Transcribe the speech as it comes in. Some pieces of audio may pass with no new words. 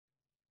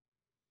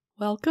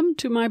Welcome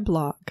to my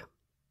blog.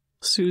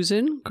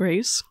 Susan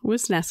Grace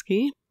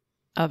Wisniewski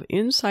of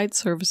Insight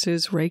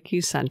Services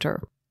Reiki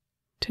Center.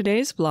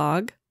 Today's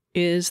blog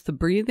is the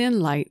Breathe in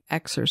Light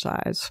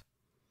exercise.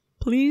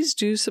 Please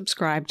do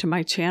subscribe to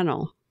my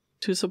channel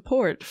to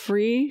support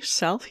free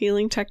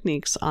self-healing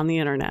techniques on the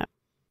internet.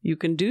 You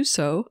can do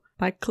so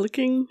by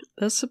clicking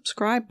the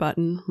subscribe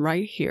button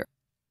right here.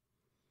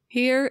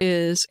 Here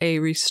is a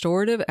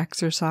restorative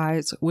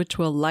exercise which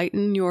will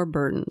lighten your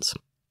burdens.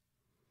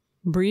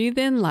 Breathe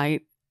in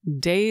light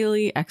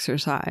daily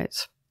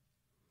exercise.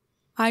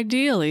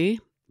 Ideally,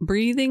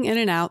 breathing in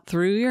and out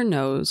through your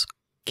nose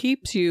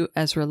keeps you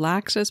as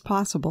relaxed as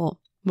possible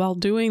while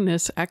doing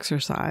this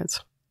exercise.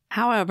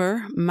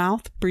 However,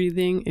 mouth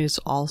breathing is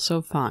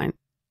also fine.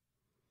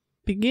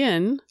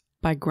 Begin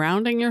by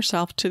grounding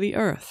yourself to the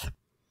earth.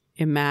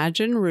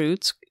 Imagine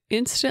roots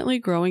instantly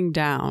growing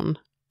down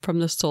from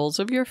the soles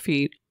of your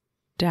feet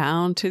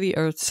down to the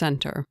earth's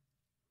center.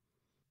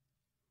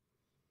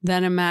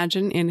 Then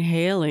imagine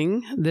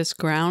inhaling this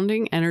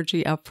grounding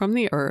energy up from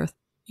the earth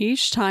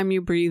each time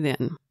you breathe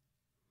in.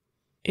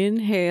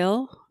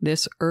 Inhale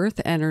this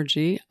earth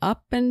energy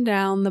up and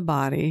down the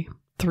body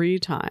 3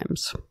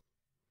 times.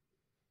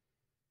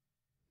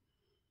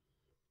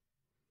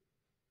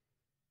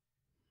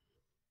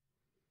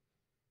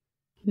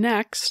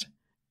 Next,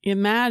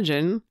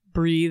 imagine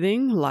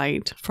breathing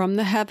light from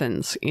the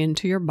heavens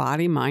into your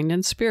body, mind,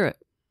 and spirit.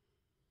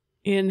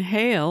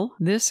 Inhale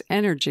this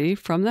energy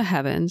from the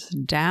heavens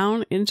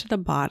down into the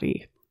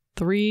body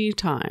 3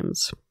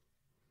 times.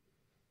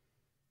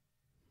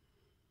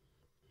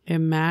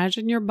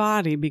 Imagine your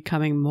body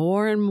becoming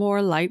more and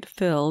more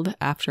light-filled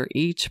after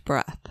each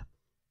breath.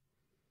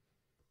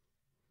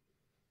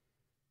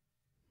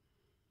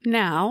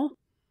 Now,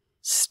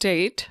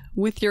 state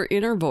with your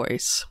inner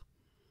voice,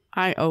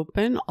 I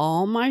open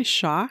all my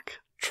shock,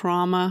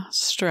 trauma,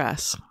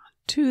 stress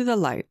to the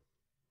light.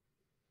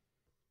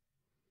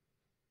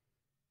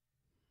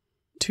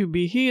 To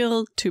be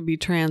healed, to be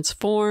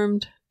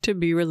transformed, to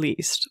be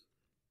released.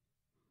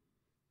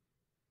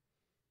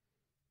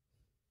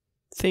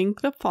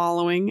 Think the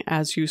following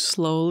as you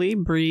slowly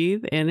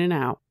breathe in and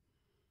out.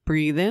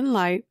 Breathe in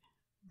light,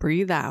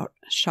 breathe out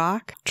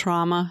shock,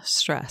 trauma,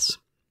 stress.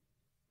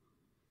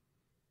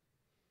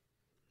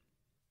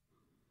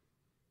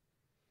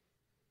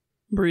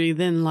 Breathe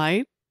in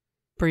light,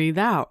 breathe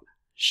out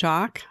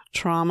shock,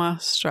 trauma,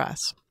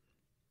 stress.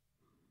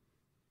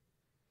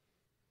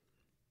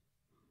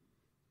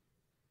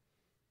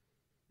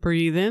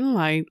 Breathe in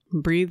light,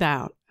 breathe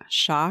out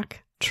shock,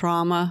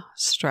 trauma,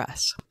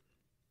 stress.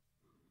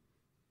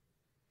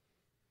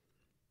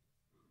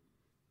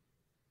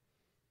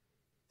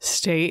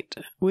 State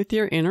with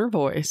your inner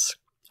voice,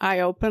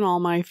 I open all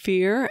my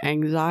fear,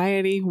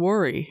 anxiety,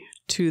 worry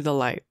to the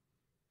light.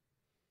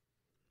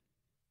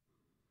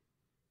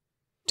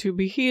 To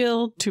be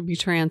healed, to be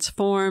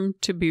transformed,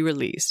 to be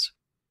released.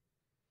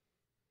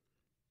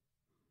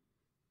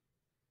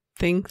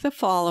 Think the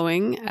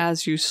following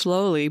as you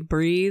slowly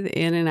breathe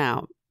in and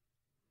out.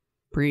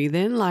 Breathe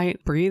in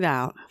light, breathe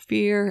out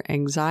fear,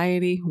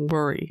 anxiety,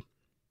 worry.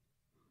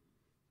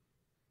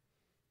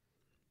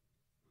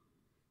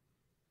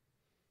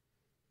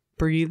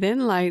 Breathe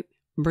in light,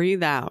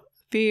 breathe out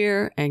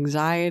fear,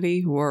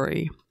 anxiety,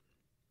 worry.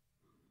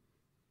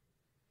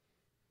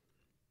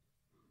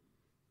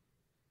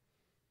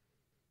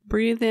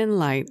 Breathe in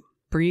light,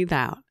 breathe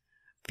out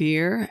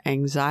fear,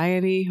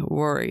 anxiety,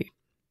 worry.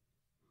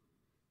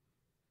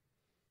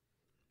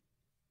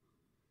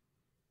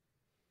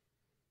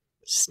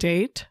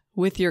 State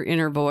with your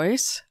inner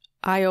voice,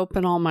 I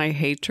open all my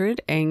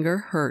hatred, anger,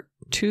 hurt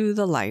to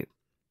the light.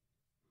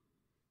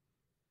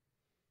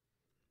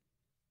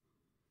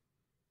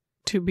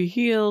 To be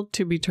healed,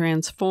 to be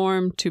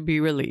transformed, to be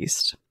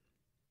released.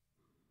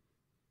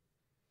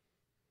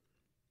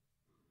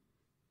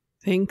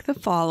 Think the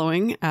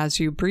following as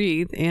you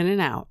breathe in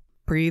and out.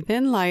 Breathe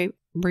in light,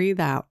 breathe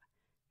out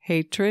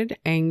hatred,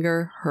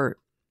 anger, hurt.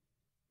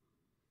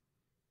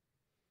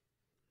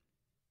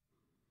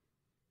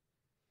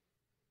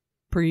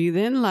 Breathe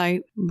in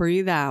light,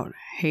 breathe out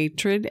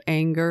hatred,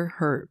 anger,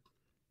 hurt.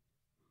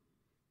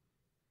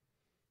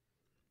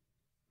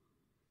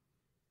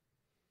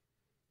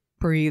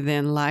 Breathe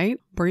in light,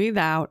 breathe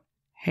out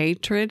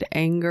hatred,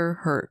 anger,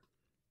 hurt.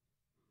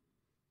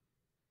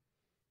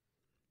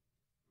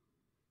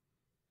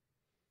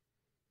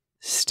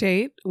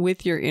 State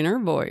with your inner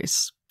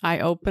voice, I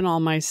open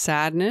all my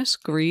sadness,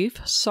 grief,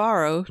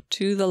 sorrow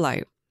to the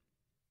light.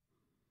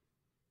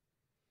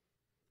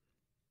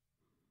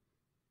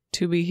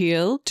 To be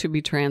healed, to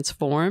be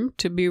transformed,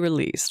 to be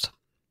released.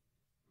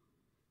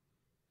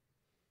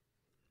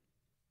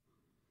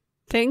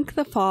 Think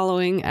the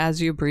following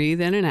as you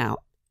breathe in and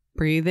out.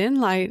 Breathe in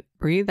light,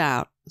 breathe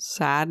out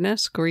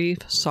sadness, grief,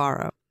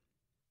 sorrow.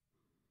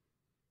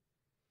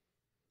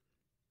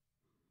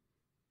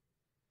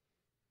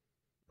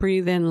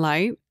 Breathe in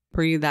light,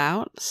 breathe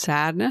out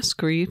sadness,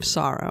 grief,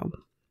 sorrow.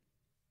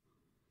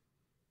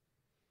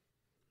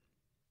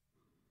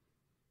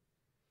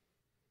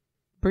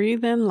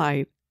 Breathe in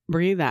light,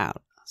 breathe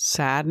out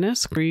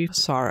sadness, grief,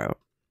 sorrow.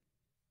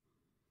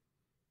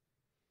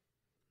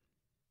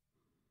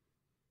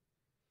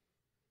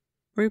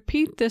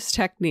 Repeat this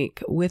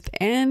technique with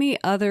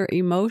any other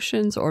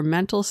emotions or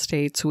mental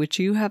states which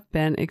you have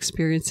been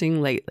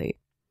experiencing lately.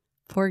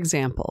 For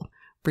example,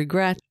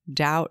 regret,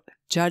 doubt,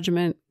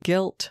 judgment,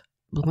 guilt,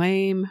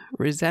 blame,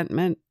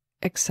 resentment,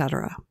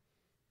 etc.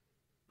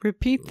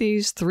 Repeat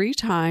these 3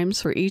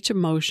 times for each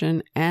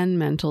emotion and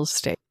mental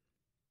state.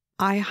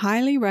 I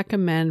highly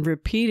recommend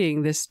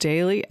repeating this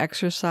daily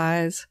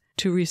exercise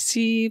to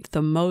receive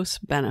the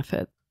most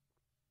benefit.